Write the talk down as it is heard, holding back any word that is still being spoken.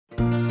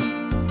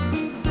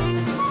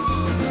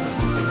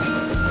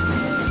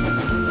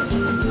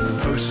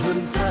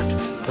Postman Pat,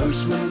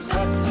 Postman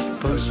Pat,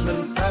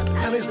 Postman Pat,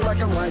 and his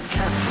black and white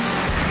cat.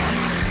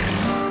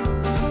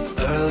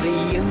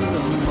 Early in the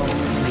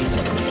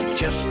morning,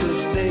 just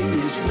as day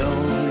is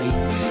dawning,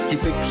 he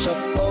picks up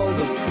all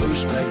the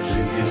post bags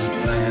in his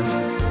van.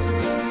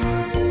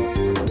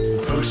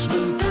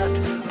 Postman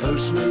Pat,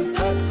 Postman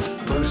Pat,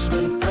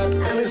 Postman Pat,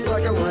 and his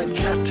black and white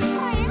cat.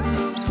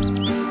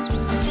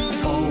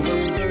 All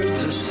the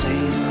birds are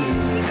singing,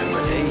 and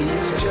the day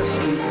is just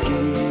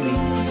beginning.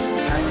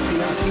 Pat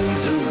feels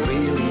he's a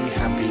really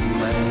happy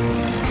man.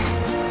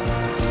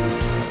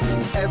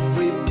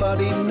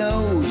 Everybody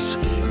knows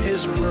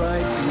his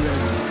bright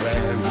red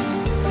van.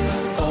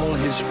 All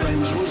his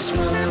friends will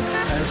smile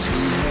as he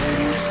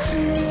waves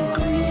to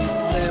greet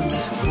them.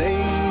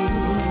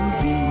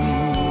 Maybe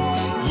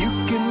you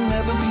can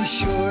never be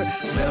sure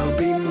there'll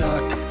be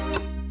knock,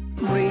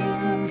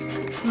 ring,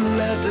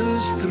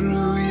 letters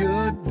through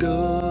your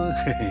door.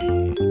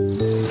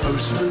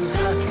 Postman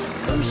Pat,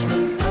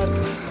 Postman Pat,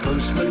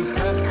 Postman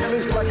Pat, and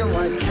his black and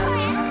white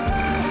cat.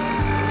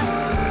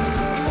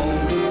 All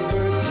the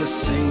birds are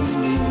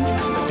singing, and the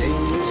day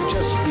is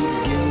just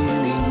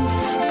beginning.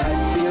 Pat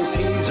feels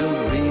he's a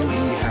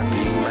really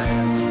happy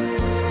man.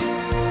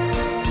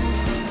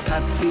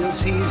 Pat feels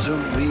he's a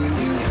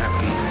really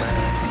happy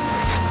man.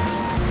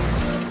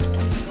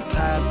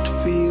 Pat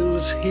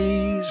feels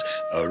he's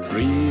a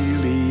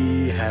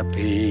really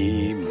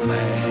happy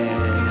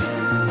man.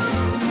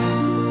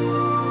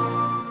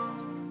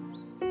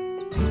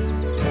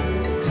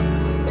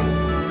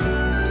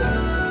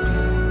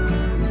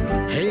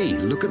 Hey,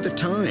 look at the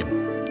time.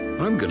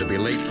 I'm going to be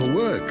late for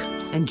work.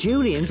 And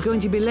Julian's going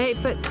to be late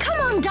for... Come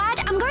on, Dad,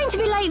 I'm going to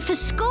be late for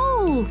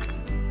school.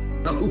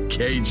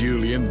 OK,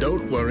 Julian,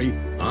 don't worry.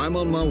 I'm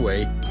on my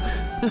way.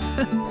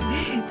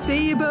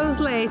 See you both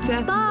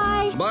later.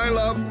 Bye. Bye,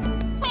 love.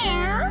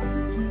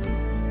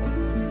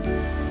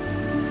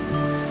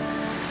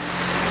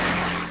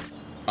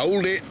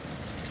 Hold it.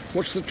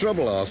 What's the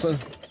trouble, Arthur?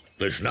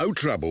 There's no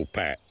trouble,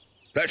 Pat.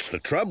 That's the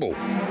trouble.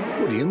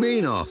 What do you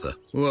mean, Arthur?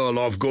 Well,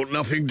 I've got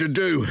nothing to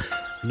do.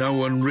 No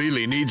one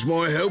really needs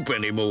my help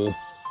anymore.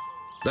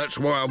 That's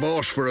why I've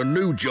asked for a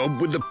new job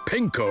with the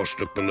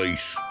Pencaster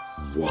Police.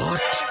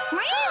 What?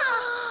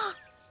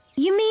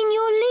 You mean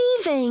you're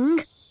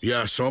leaving?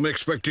 Yes, I'm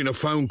expecting a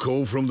phone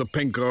call from the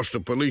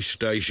Pencaster Police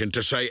Station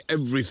to say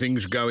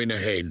everything's going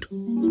ahead.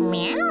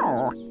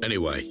 Meow.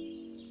 Anyway,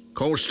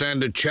 can't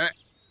stand a chat.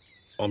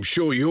 I'm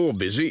sure you're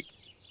busy.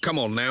 Come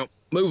on now,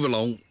 move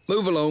along,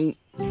 move along.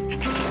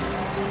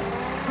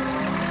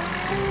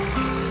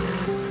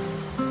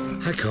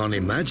 I can't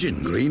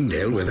imagine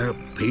Greendale without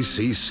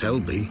P.C.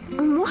 Selby.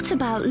 And what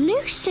about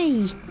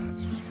Lucy?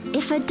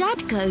 If her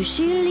dad goes,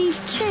 she'll leave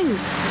too.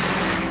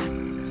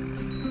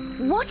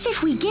 What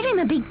if we give him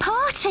a big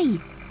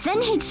party?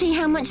 Then he'd see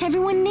how much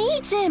everyone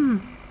needs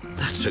him.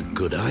 That's a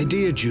good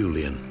idea,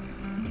 Julian.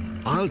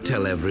 I'll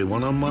tell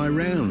everyone on my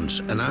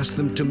rounds and ask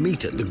them to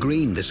meet at the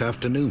Green this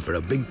afternoon for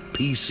a big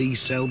P.C.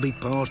 Selby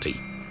party.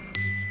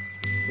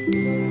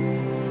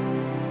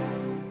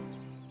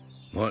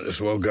 Might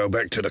as well go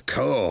back to the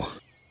car.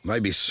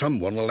 Maybe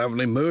someone will have an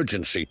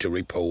emergency to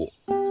report.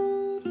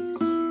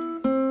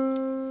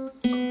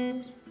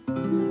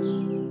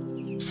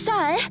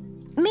 Sir,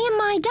 me and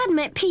my dad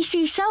met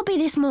P.C. Selby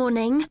this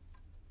morning.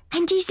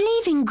 And he's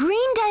leaving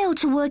Greendale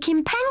to work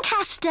in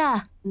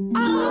Pencaster.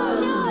 Oh,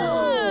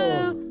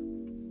 no!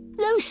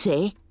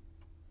 Lucy,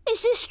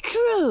 is this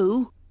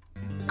true?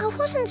 I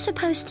wasn't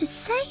supposed to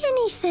say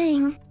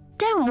anything.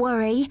 Don't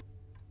worry.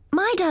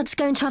 My dad's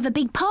going to have a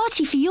big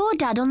party for your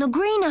dad on the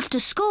Green after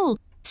school,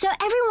 so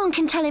everyone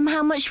can tell him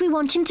how much we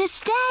want him to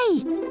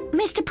stay.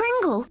 Mr.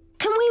 Pringle,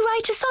 can we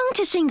write a song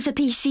to sing for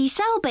P.C.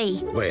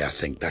 Selby? Well, I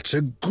think that's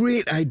a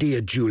great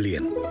idea,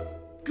 Julian.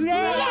 Great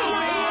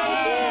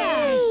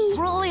idea!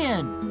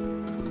 Brilliant!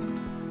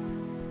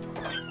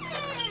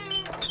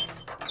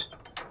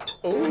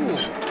 Oh.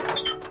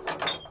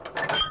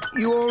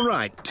 You all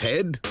right,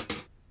 Ted?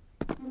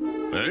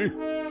 Eh?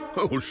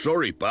 Oh,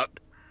 sorry, Pat.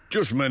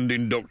 Just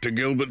mending Dr.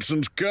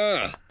 Gilbertson's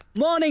car.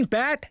 Morning,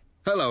 Pat.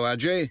 Hello,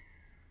 Ajay.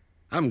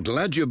 I'm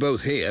glad you're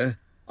both here.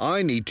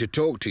 I need to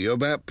talk to you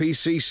about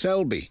P.C.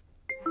 Selby.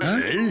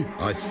 Eh?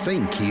 I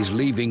think he's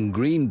leaving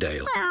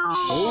Greendale.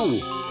 Oh.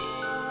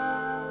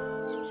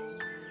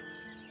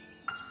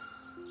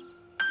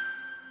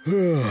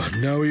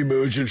 No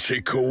emergency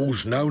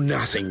calls, no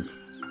nothing.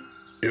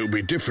 It'll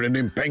be different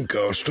in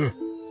Pencaster.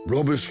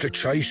 Robbers to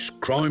chase,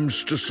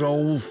 crimes to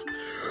solve.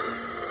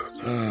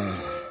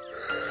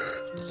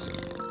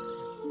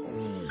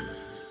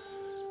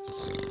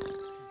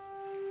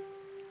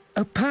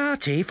 A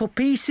party for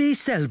P.C.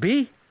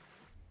 Selby?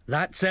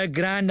 That's a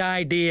grand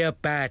idea,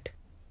 Pat.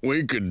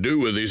 We could do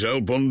with his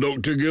help on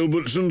Dr.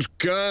 Gilbertson's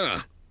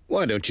car.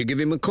 Why don't you give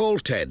him a call,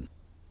 Ted?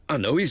 I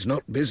know he's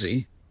not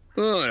busy.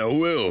 I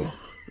will.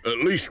 At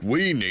least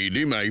we need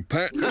him, eh,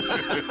 Pat?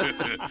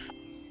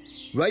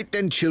 Right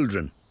then,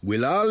 children.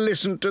 We'll all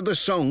listen to the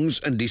songs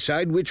and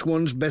decide which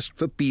one's best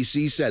for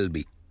P.C.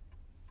 Selby.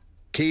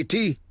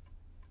 Katie?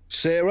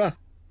 Sarah?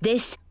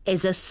 This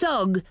is a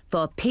song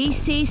for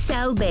PC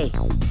Selby.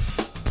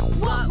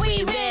 What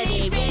we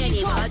really,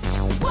 really want.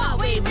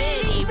 What we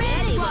really,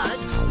 really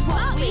want.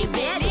 What we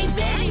really,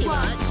 really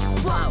want.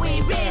 What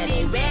we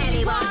really,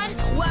 really want.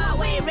 What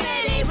we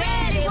really,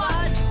 really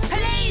want.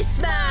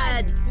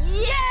 Policeman!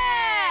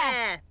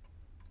 Yeah!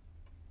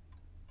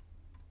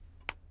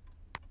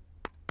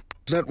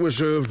 That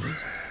was, well,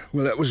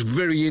 that was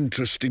very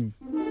interesting.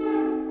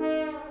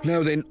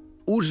 Now then,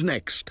 who's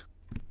next?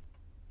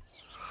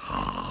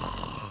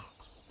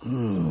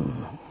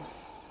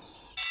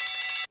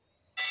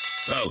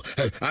 Oh,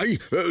 hey,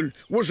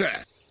 what's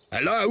that?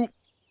 Hello?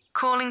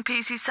 Calling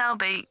PC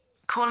Selby.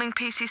 Calling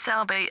PC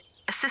Selby.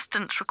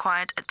 Assistance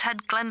required at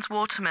Ted Glen's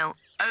watermill.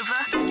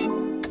 Over.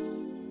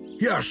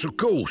 Yes, of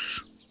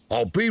course.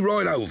 I'll be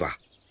right over.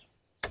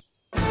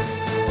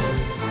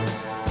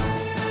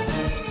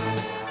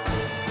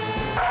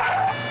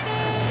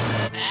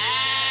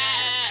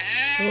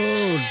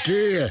 Oh,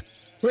 dear.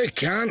 We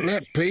can't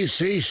let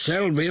PC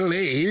Selby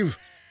leave.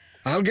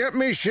 I'll get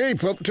me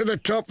sheep up to the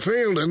top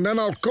field and then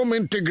I'll come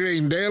into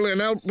Greendale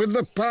and help with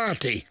the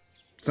party.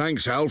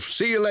 Thanks, Alf.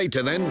 See you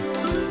later, then.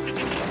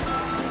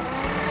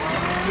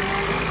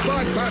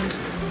 Bye, Pat.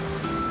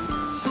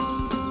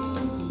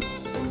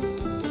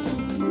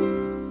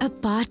 A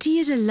party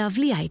is a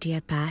lovely idea,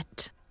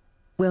 Pat.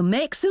 We'll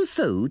make some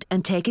food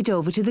and take it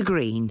over to the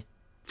green.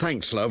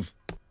 Thanks, love.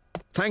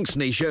 Thanks,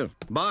 Nisha.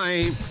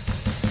 Bye.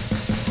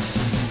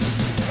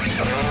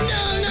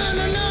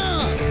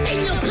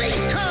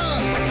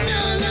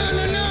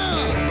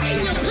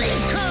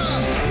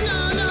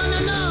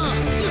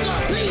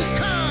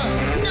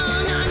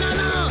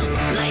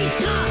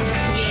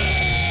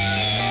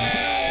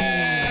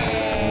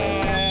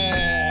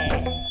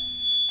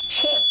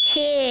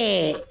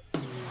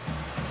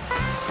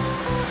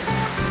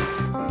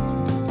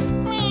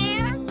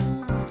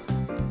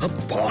 A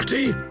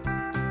party?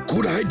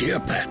 Good idea,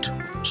 Pat.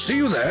 See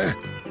you there.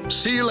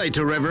 See you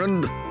later,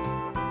 Reverend.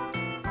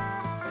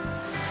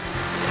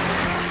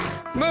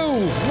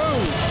 Move,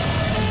 move!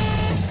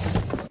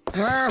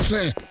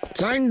 Arthur,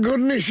 thank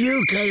goodness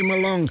you came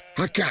along.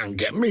 I can't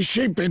get me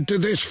sheep into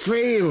this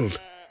field.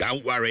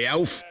 Don't worry,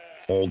 Alf.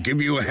 I'll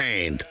give you a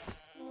hand.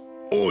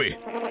 Oi!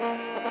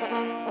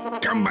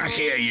 Come back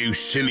here, you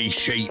silly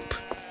sheep.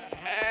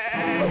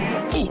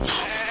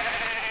 Oof.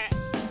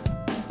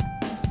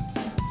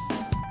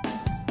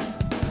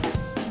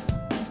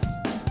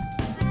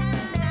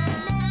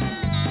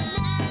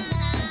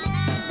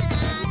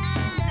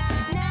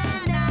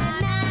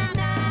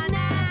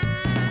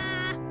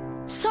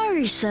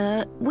 Sorry,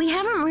 sir. We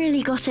haven't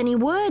really got any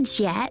words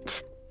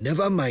yet.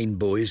 Never mind,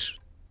 boys.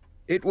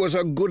 It was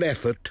a good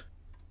effort.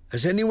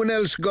 Has anyone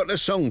else got a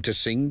song to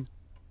sing?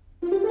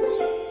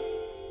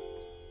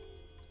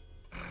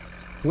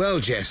 Well,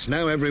 Jess,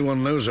 now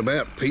everyone knows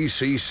about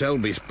PC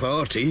Selby's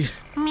party.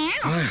 Meow.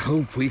 I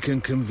hope we can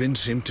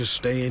convince him to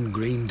stay in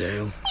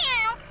Greendale.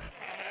 Meow.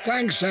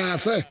 Thanks,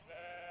 Arthur.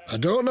 I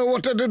don't know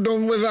what I'd have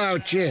done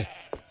without you.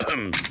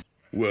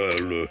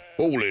 Well,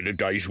 all in a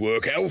day's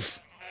work, Alf.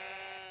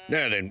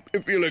 Now then,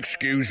 if you'll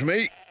excuse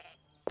me.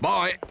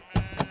 Bye.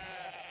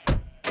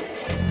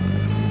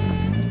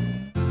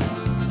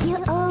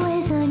 You're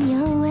always on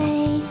your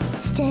way.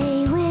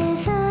 Stay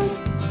with us.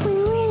 We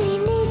really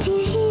need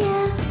you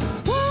here.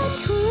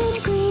 What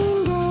would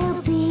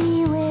Greendale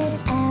be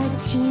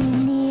without you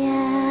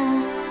near?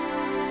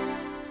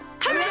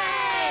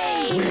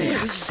 Well,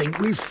 I think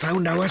we've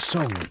found our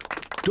song.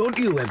 Don't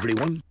you,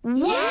 everyone?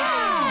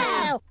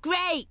 Yeah!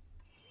 Great!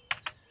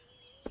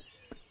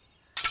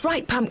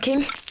 Right,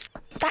 Pumpkin.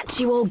 That's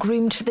you all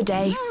groomed for the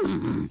day.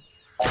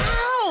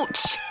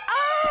 Ouch!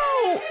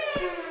 Oh!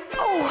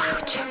 Oh,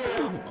 ouch.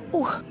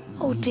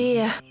 Oh,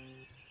 dear.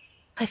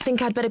 I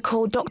think I'd better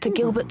call Dr.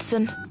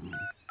 Gilbertson.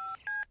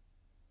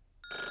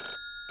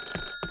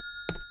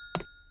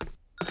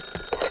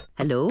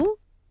 Hello?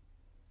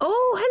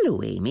 Oh,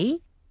 hello,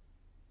 Amy.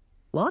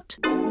 What?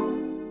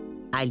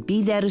 I'll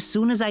be there as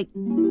soon as I...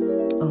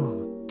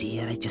 Oh,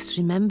 dear, I just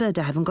remembered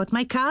I haven't got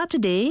my car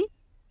today.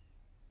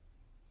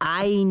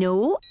 I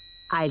know.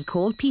 I'll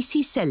call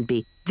PC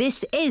Selby.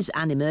 This is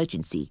an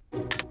emergency.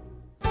 Calling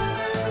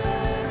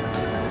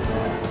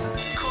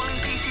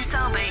PC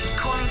Selby.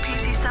 Calling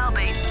PC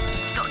Selby.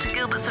 Dr.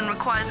 Gilbertson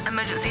requires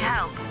emergency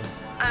help.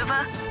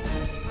 Over.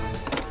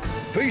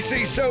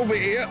 PC Selby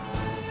here.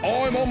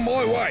 I'm on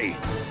my way.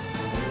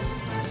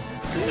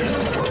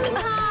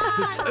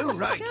 Oh,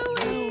 right.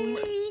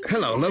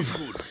 Hello, love.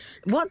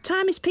 What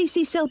time is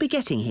PC Selby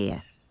getting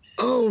here?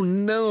 Oh,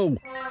 no.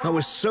 I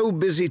was so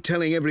busy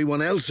telling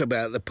everyone else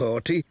about the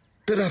party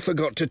that I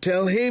forgot to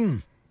tell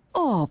him.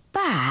 Oh,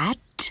 Bat.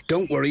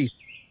 Don't worry.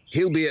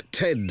 He'll be at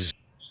Ted's,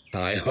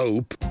 I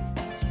hope.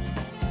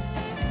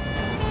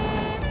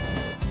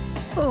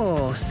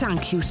 Oh,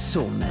 thank you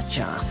so much,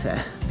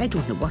 Arthur. I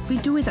don't know what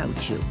we'd do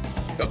without you.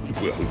 Oh,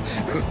 well,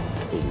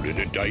 all in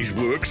a day's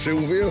work,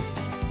 Sylvia.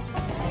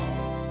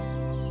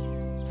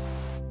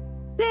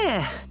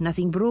 There,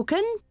 nothing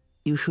broken.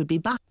 You should be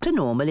back to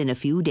normal in a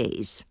few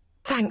days.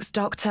 Thanks,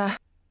 Doctor.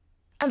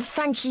 And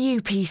thank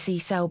you, PC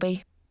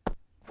Selby.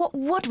 What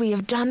would we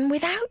have done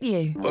without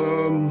you?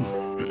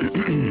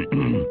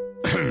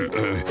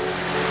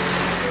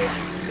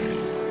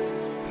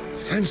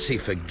 Fancy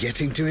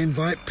forgetting to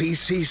invite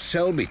PC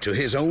Selby to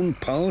his own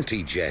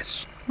party,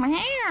 Jess.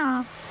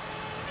 Meow.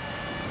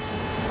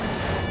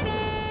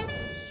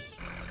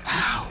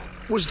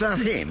 Was that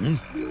him?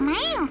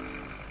 Meow.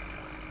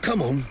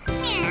 Come on.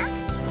 Meow.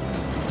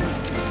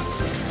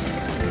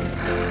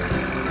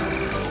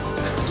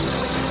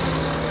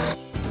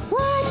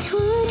 What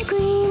would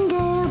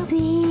Greendale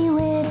be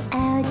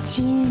without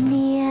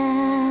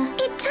Junior?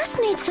 It does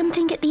need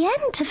something at the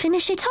end to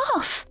finish it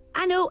off.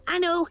 I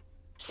know.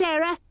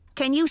 Sarah,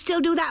 can you still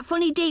do that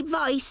funny deep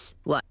voice?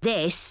 What,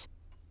 this?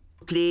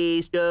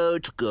 Please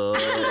don't go.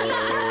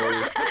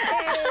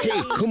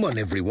 Hey, come on,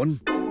 everyone.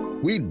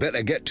 We'd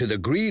better get to the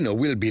green or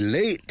we'll be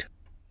late.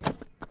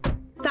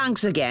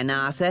 Thanks again,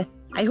 Arthur.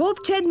 I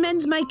hope Ted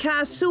mends my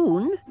car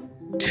soon.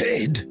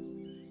 Ted?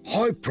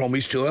 I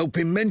promised to help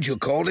him mend your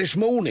car this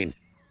morning.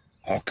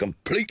 I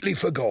completely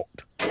forgot.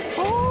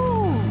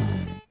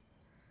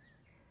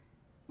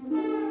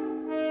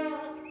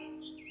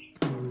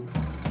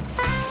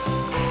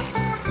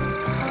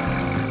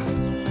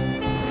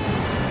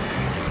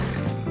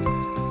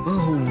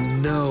 Oh,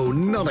 no,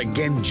 not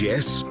again,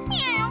 Jess.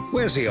 Meow.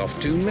 Where's he off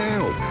to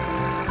now?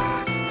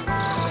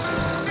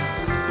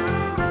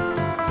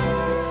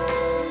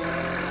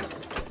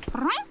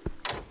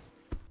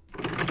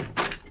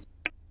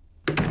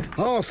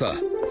 Arthur.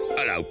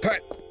 Hello,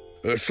 Pat.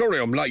 Sorry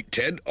I'm late,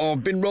 Ted.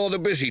 I've been rather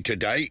busy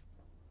today.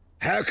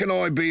 How can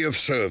I be of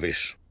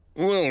service?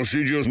 Well,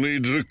 she just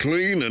needs a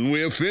clean and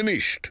we're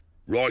finished.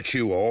 Right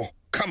you are.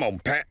 Come on,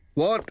 Pat.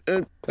 What?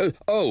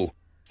 Oh,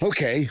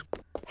 OK.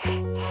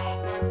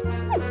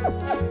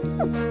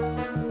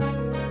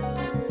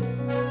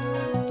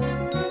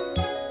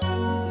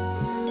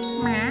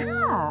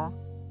 Meow.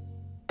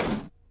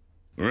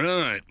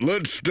 Right,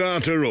 let's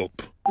start her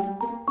up.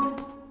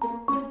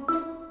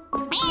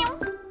 Meow.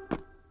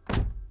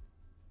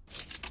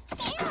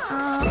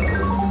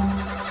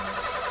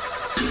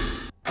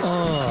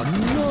 Oh,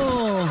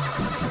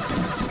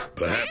 no.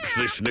 Perhaps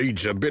this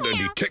needs a bit of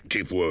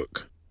detective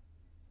work.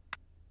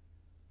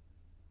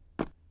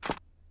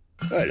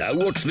 Hello,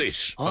 what's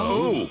this?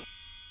 Oh,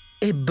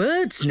 A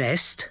bird's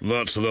nest?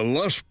 that's the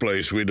last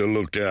place we'd have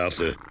looked,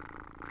 Arthur.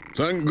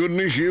 Thank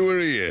goodness you were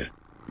here.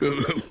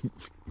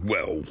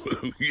 Well,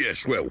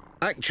 yes, well.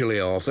 Actually,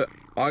 Arthur,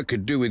 I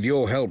could do with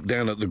your help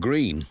down at the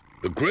green.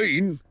 The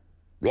green?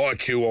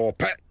 Right you are,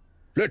 Pat.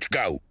 Let's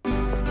go.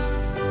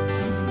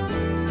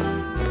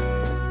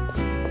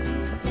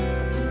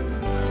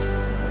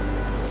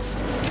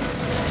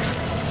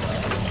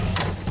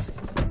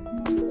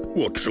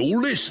 What's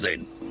all this,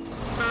 then?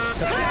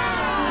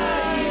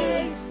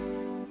 Surprise!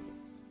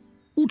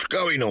 What's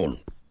going on?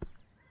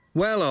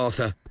 Well,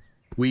 Arthur,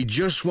 we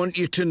just want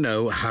you to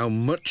know how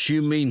much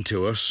you mean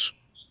to us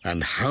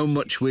and how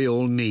much we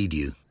all need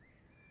you.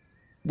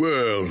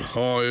 Well,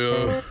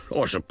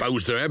 I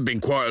suppose there have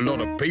been quite a lot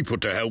of people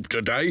to help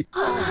today.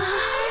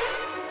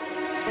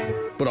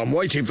 But I'm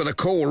waiting for the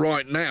call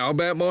right now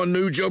about my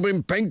new job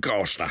in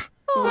Pencaster.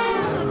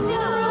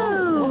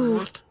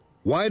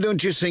 Why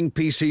don't you sing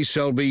PC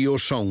Selby your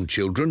song,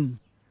 children?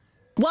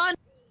 1,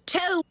 2,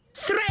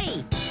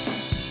 3.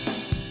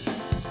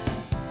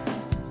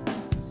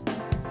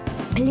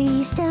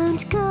 Please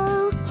don't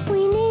go,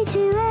 we need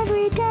you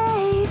every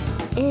day.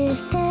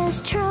 If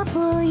there's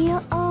trouble,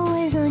 you're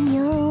always on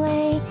your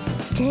way.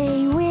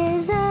 Stay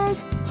with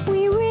us,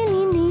 we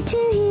really need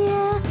you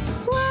here.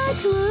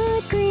 What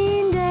would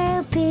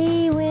Greendale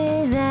be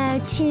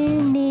without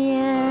you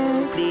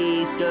near?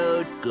 Please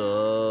don't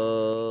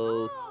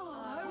go.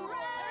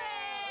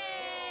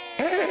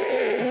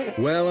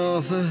 Well,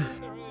 Arthur,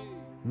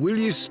 will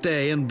you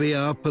stay and be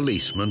our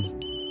policeman?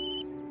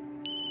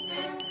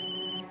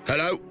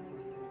 Hello?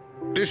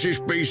 This is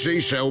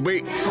PC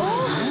Selby.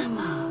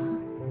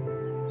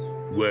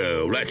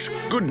 Well, that's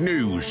good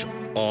news.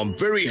 I'm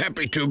very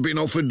happy to have been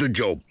offered the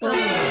job.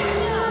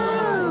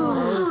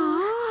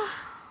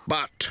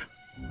 But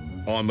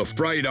I'm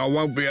afraid I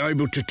won't be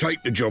able to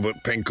take the job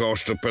at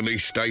Pencaster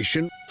Police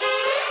Station.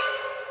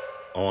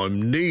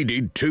 I'm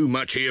needed too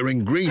much here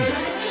in Greendale.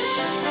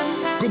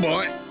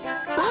 Goodbye.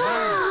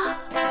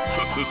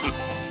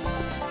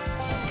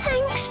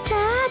 Thanks,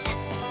 Dad.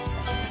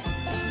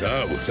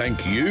 Oh,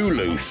 thank you,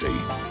 Lucy.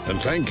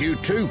 And thank you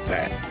too,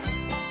 Pat.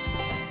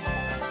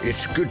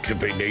 It's good to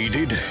be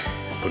needed,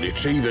 but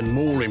it's even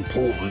more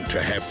important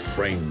to have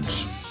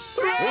friends.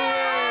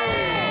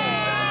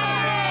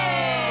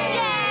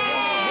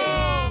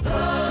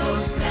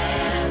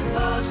 Postman,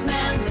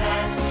 Postman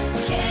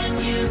Pat, can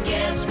you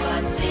guess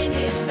what's in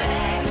his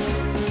bag?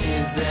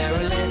 Is there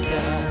a